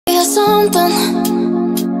something.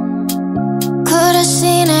 Could've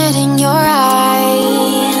seen it in your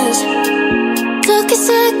eyes. Took a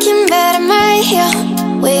second, but I'm right here,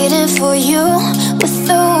 waiting for you with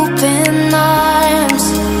open arms.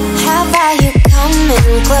 How about you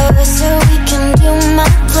coming closer? We can do my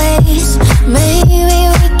place. Maybe we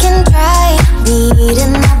can try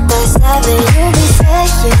meeting up by 7. You'll be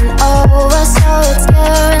saying over, so it's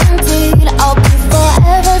guaranteed. I'll be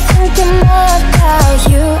forever thinking more about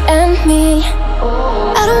you and me.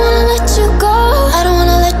 I don't wanna let you go, I don't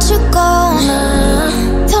wanna let you go.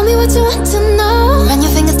 Tell me what you want to know. Run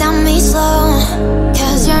your fingers down me slow,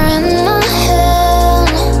 'cause you're in my head.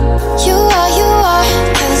 You are,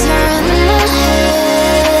 'cause you're in my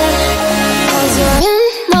head. 'Cause you're in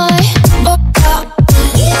my what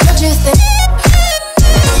you think?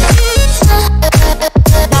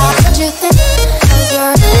 What you think? 'Cause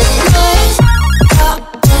you're in my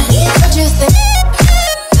what you think?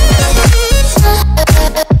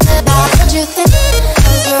 What you think?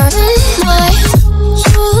 'Cause you're in my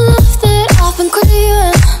you love that I've been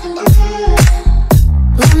craving.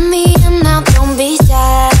 Let me in now, don't be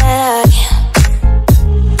shy.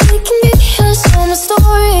 We can be a summer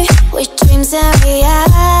story where dreams and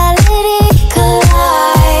reality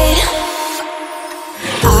collide.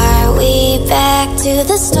 Are we back to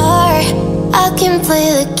the start? I can play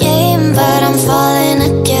the game, but I'm falling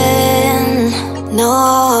again. No,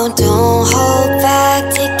 don't hold back,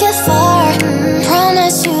 take it far.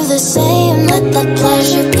 Promise you the same, let the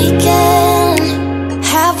pleasure begin.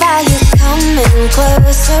 How about you coming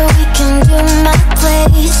closer? We can do my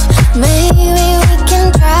place. Maybe we can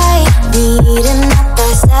try meeting up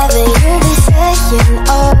by 7. You'll be saying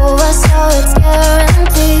over, so it's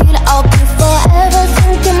guaranteed. I'll be forever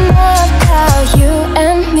thinking more about you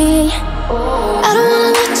and me. I don't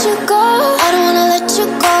wanna let you go, I don't wanna let you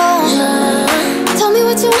go. Tell me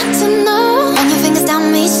what you want to know. Run your fingers down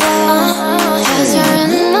me slow, 'cause you're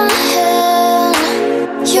in my head.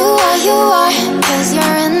 You are, 'cause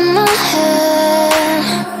you're in my head.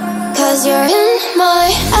 'Cause you're in my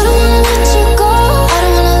I don't wanna let you go, I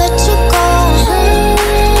don't wanna let you go.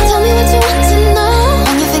 Tell me what you want to know.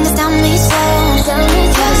 Run your fingers down me slow,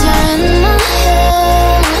 'cause you're in my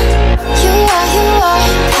head. You are,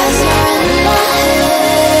 'cause you're in my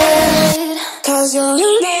head. 'Cause you're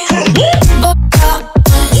in my head.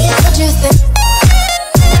 What you think?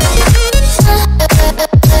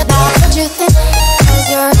 What you think? 'Cause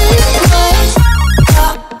you're in my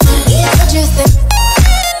what you think?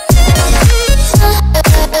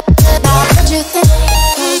 What you think?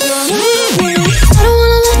 'Cause you're in my I don't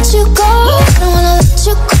wanna let you go, I don't wanna let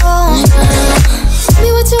you go. Tell me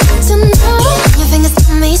what you want to know. Your fingers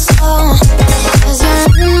on me slow, 'cause you're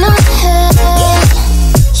in my head.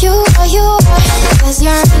 You are, 'cause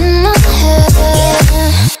you're in my head.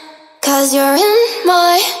 'Cause you're in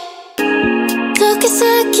my took a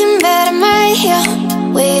second, but I'm right here,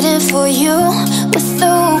 waiting for you with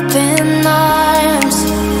open arms.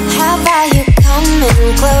 How about you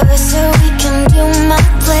coming closer? We can do my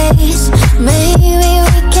place. Maybe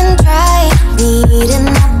we can try meeting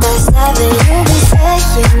up by 7. You'll be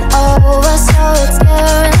saying over, so it's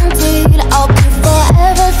guaranteed. I'll be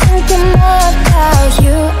forever thinking more about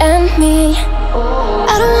you and me.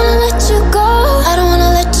 I don't wanna let you go, I don't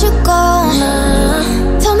wanna let you go.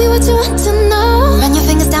 Tell me what you want to know. Run your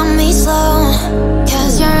fingers down me slow,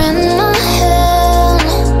 'cause you're in my head.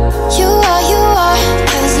 You are,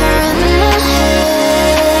 'cause you're in my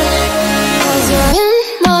head. 'Cause you're in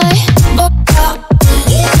my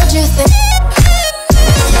what you think?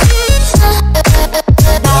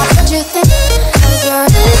 What you think? 'Cause you're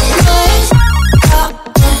in my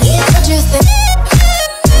what you think?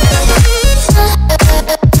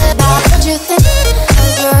 What you think?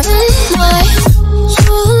 'Cause you're in my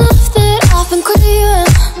you love that I've been craving.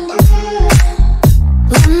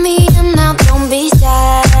 Let me in now, don't be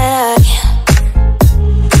shy.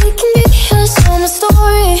 We can be a summer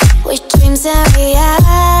story where dreams and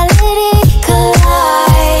reality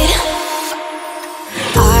collide.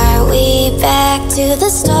 Are we back to the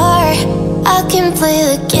start? I can play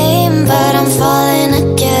the game, but I'm falling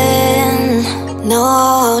again. No,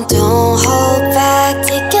 don't hold back,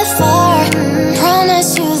 take it far. Promise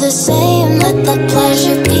you the same, let the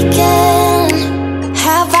pleasure begin.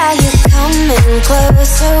 How about you coming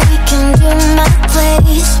closer? We can do my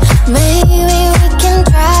place. Maybe we can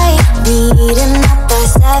try meeting up by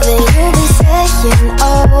 7. You'll be saying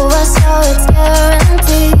over, so it's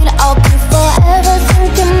guaranteed. I'll be forever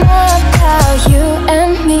thinking more about you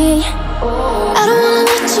and me. I don't wanna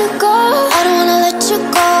let you go, I don't wanna let you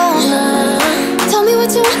go. Tell me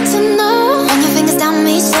what you want to know. Run your fingers down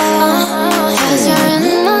me slow,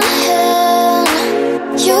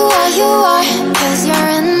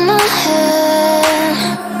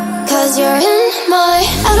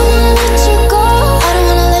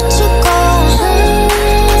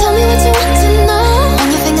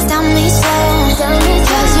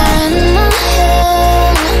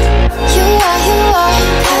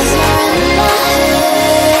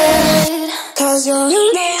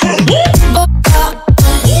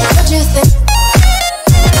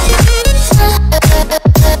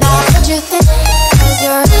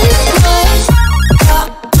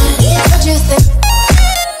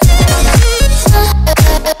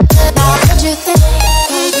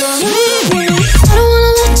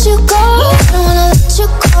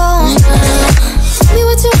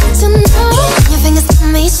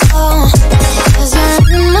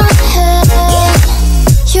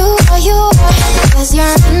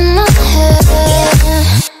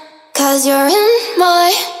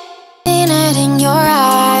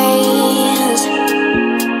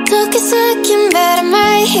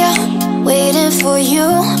 here, waiting for you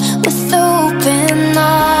with open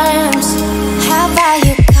arms. How about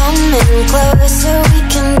you coming closer? We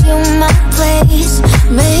can do my place.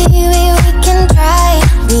 Maybe we can try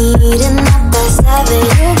meeting up by 7.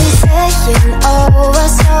 You'll be saying over,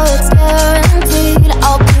 so it's guaranteed.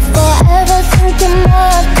 I'll be forever thinking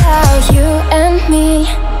about you and me.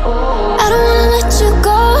 I don't wanna let you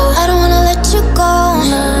go, I don't wanna let you go.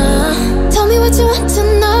 Tell me what you want to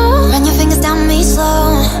know. Run your fingers down me slow,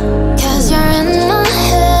 'cause you're in my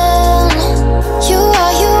head. You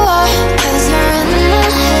are, 'cause you're in my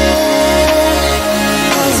head.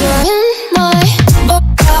 'Cause you're in my what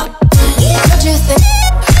you think?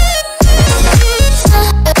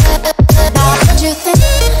 What you think?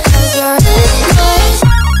 'Cause you're in my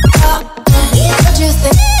what you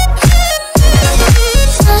think?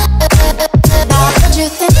 What you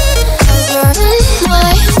think? 'Cause you're in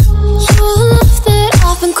my. You love that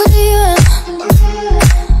I've been craving.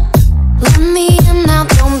 Let me in now,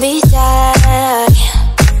 don't be shy.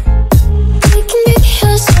 We can be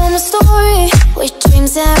here, so my story, where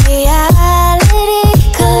dreams and reality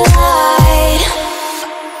collide.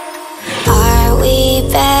 Are we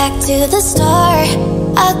back to the start?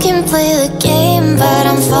 I can play the game, but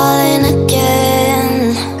I'm falling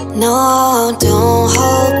again. No, don't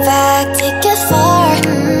hold back, take it far.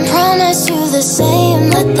 Promise you the same,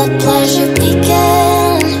 let the pleasure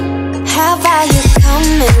begin. How about you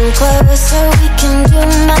coming closer? We can do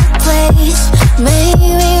my place. Maybe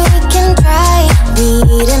we can try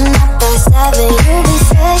meeting up by 7. You'll be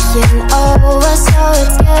saying over, so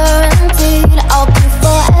it's guaranteed. I'll be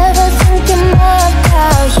forever thinking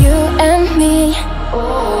about you and me.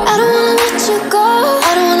 I don't wanna let you go,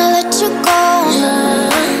 I don't wanna let you go.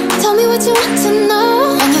 Tell me what you want to know.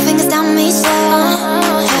 Run your fingers down me slow,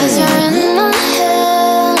 'cause you're in my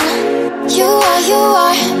head. You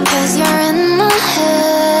are, 'cause you're in my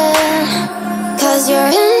head. 'Cause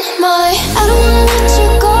you're in my. I don't wanna let you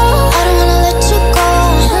go, I don't wanna let you go.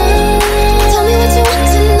 Tell me what you want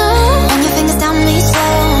to know. Run your fingers down me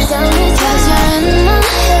slow, 'cause you're in my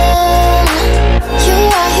head. You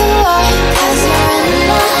are, 'cause you're in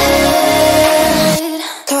my head.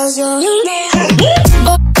 'Cause you're in my head.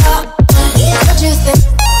 What you think?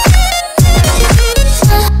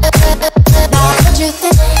 What you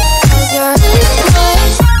think? 'Cause you're in my.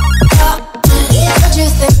 What you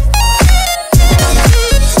think?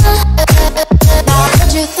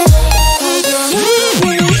 What you think? 'Cause you're in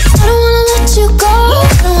my. I don't wanna let you go,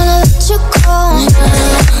 I don't wanna let you go.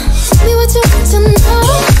 Tell me what you want to know.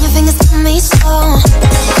 Your fingers on me slow,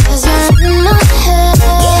 'cause you're in my head.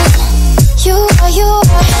 You are,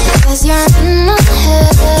 'cause you're in my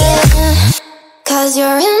head. 'Cause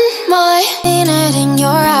you're in my. Seen it in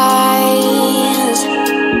your eyes.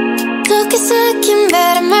 Look a second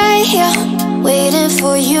better, right here, waiting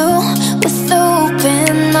for you with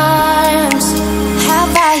open arms. How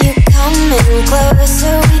about you coming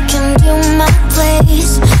closer? We can do my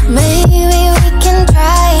place. Maybe we can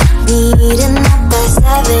try meeting up by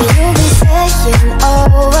 7. You'll be saying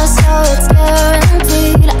over, so it's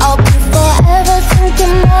guaranteed. I'll be forever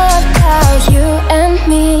thinking about you and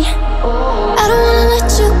me. I don't wanna let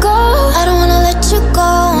you go, I don't wanna let you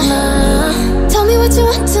go. Tell me what you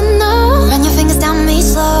want to know. Run your fingers down me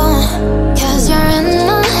slow, 'cause you're in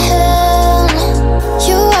my head.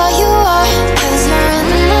 You are, 'cause you're in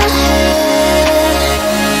my head.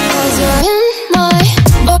 'Cause you're in my.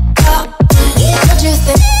 What you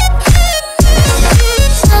think?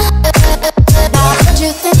 What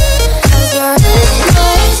you think? 'Cause you're in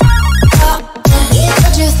my.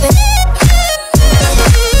 What you think?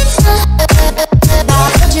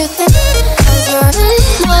 What you think? 'Cause you're in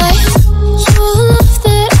my. You love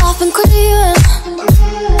that I've been craving.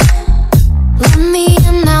 Let me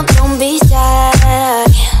in now, don't be shy.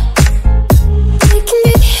 We can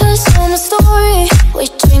be here, so my story,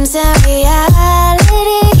 where dreams and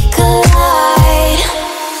reality collide.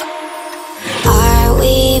 Are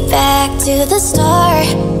we back to the start?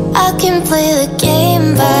 I can play the game,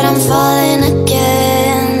 but I'm falling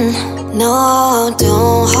again. No,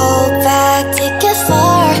 don't hold back, take it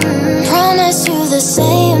far. Promise you the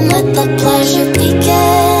same, let the pleasure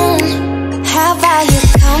begin. How about you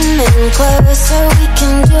coming closer? We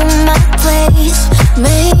can do my place.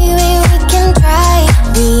 Maybe we can try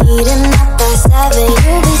meeting up by 7.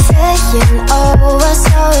 You'll be saying over,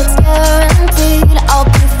 so it's guaranteed. I'll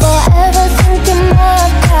be forever thinking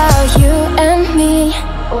about you and me.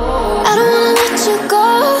 I don't wanna let you go,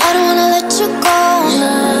 I don't wanna let you go.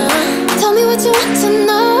 Tell me what you want to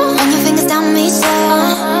know. Run your fingers down me slow,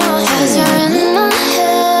 'cause you're in my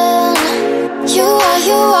head. You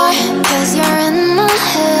are, 'cause you're in my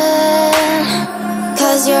head.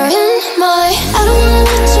 'Cause you're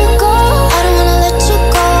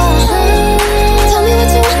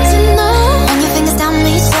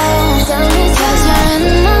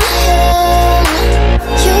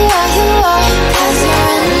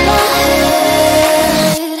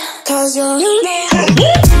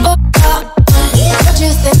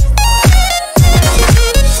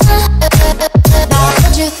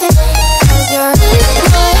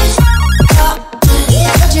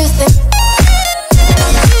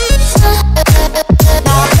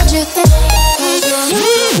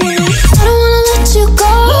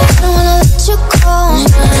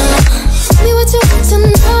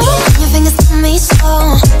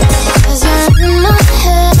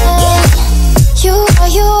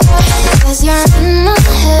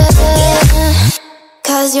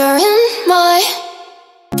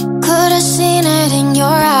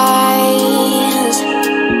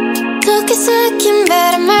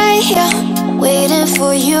here, waiting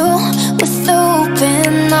for you with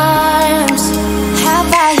open arms. How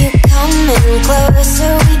about you coming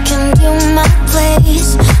closer? We can do my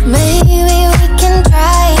place. Maybe we can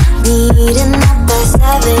try meeting up by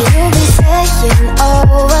 7. You'll be saying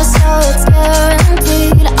over, so it's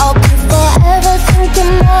guaranteed. I'll be forever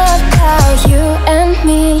thinking about you and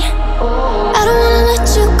me. I don't wanna let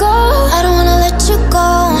you go, I don't wanna let you go.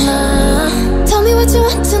 Tell me what you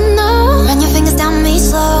want to know. Run your fingers down me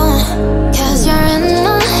slow, cause you're in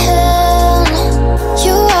my head.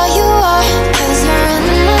 You are, cause you're in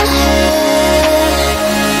my head.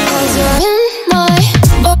 Cause you're in my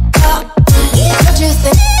what you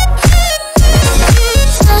think?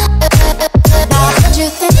 What you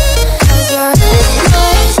think? Cause you're in my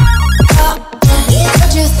what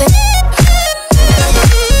you think?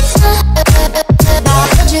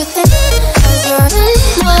 What you think? Cause you're in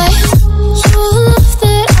my. You left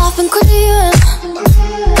it off and craving.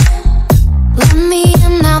 Let me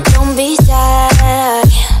in now, don't be shy.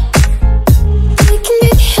 We can be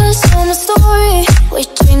a summer story where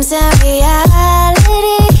dreams and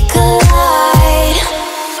reality collide.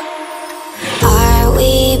 Are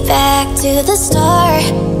we back to the start?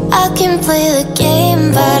 I can play the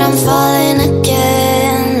game, but I'm falling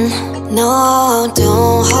again. No,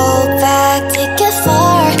 don't hold back, take it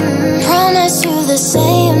far. Promise you the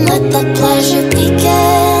same, let the pleasure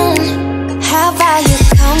begin. How about you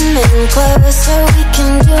coming closer? We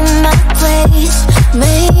can do my place.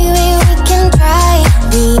 Maybe we can try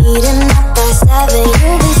meeting up by 7.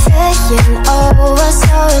 You'll be saying over,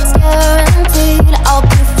 so it's guaranteed. I'll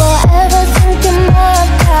be forever thinking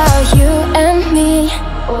about you and me.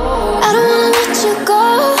 I don't wanna let you go,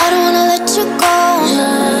 I don't wanna let you go.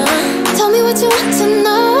 Tell me what you want to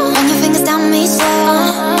know. Run your fingers down me slow,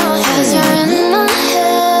 cause you're in my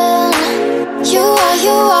head. You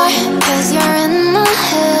are, cause you're in my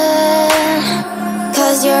head.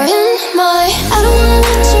 Cause you're in my. I don't wanna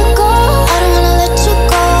let you go, I don't wanna let you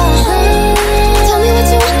go. Tell me what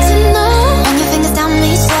you want to know. Run your fingers down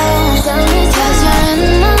me slow, cause you're in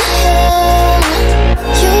my head.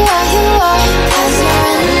 You are, cause you're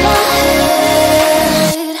in my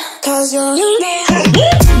head. Cause you're in my head.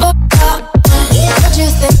 What you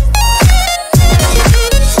think?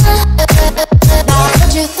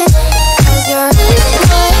 What you think? Cause you're in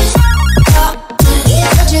my.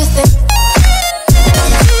 What you think?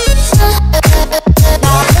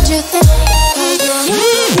 What you think? Cause you're in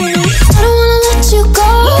my. I don't wanna let you go,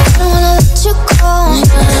 I don't wanna let you go.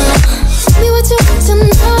 Tell me what you want to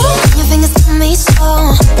know. Your fingers on me slow,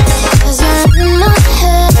 cause you're in my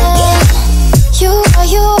head. You are,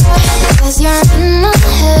 cause you're in my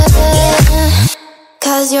head.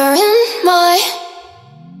 Cause you're in my.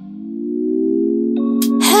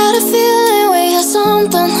 Had a feeling we had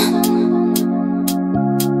something.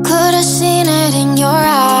 Could've seen it in your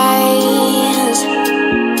eyes.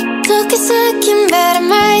 Took a second, but I'm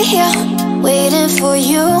right here, waiting for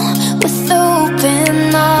you with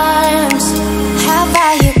open arms. How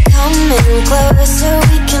about you coming closer?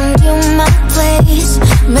 We can do my place.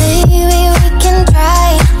 Maybe we can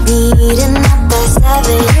try meeting up by 7.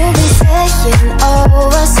 You'll be saying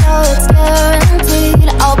over, so it's guaranteed.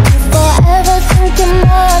 I'll be forever thinking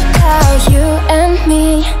about you and me.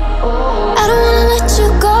 I don't wanna let you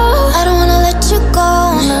go, I don't wanna let you go.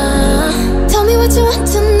 Tell me what you want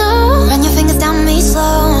to know. Run your fingers down me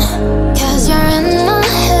slow, cause you're in my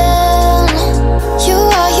head. You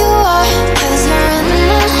are, cause you're in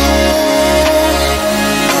my head.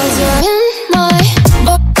 Cause you're in my.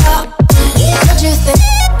 What you think?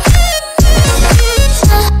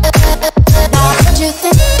 What you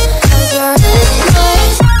think? Cause you're in my.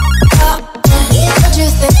 What you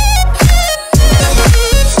think?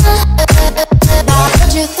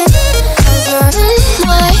 What you think? Cause you're in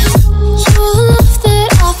my. You left it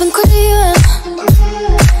off and craving.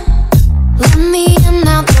 Let me in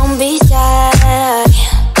now, don't be shy.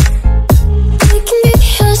 We can be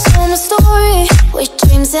a summer story where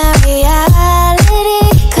dreams and reality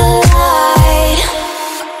collide.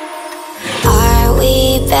 Are we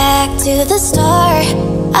back to the start?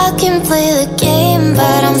 I can play the game,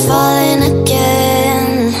 but I'm falling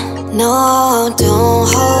again. No, don't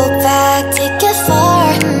hold back, take it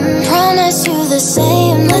far. Promise you the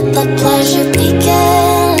same, let the pleasure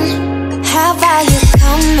begin. How about you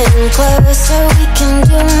coming closer? We can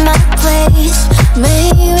do my place.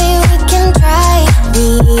 Maybe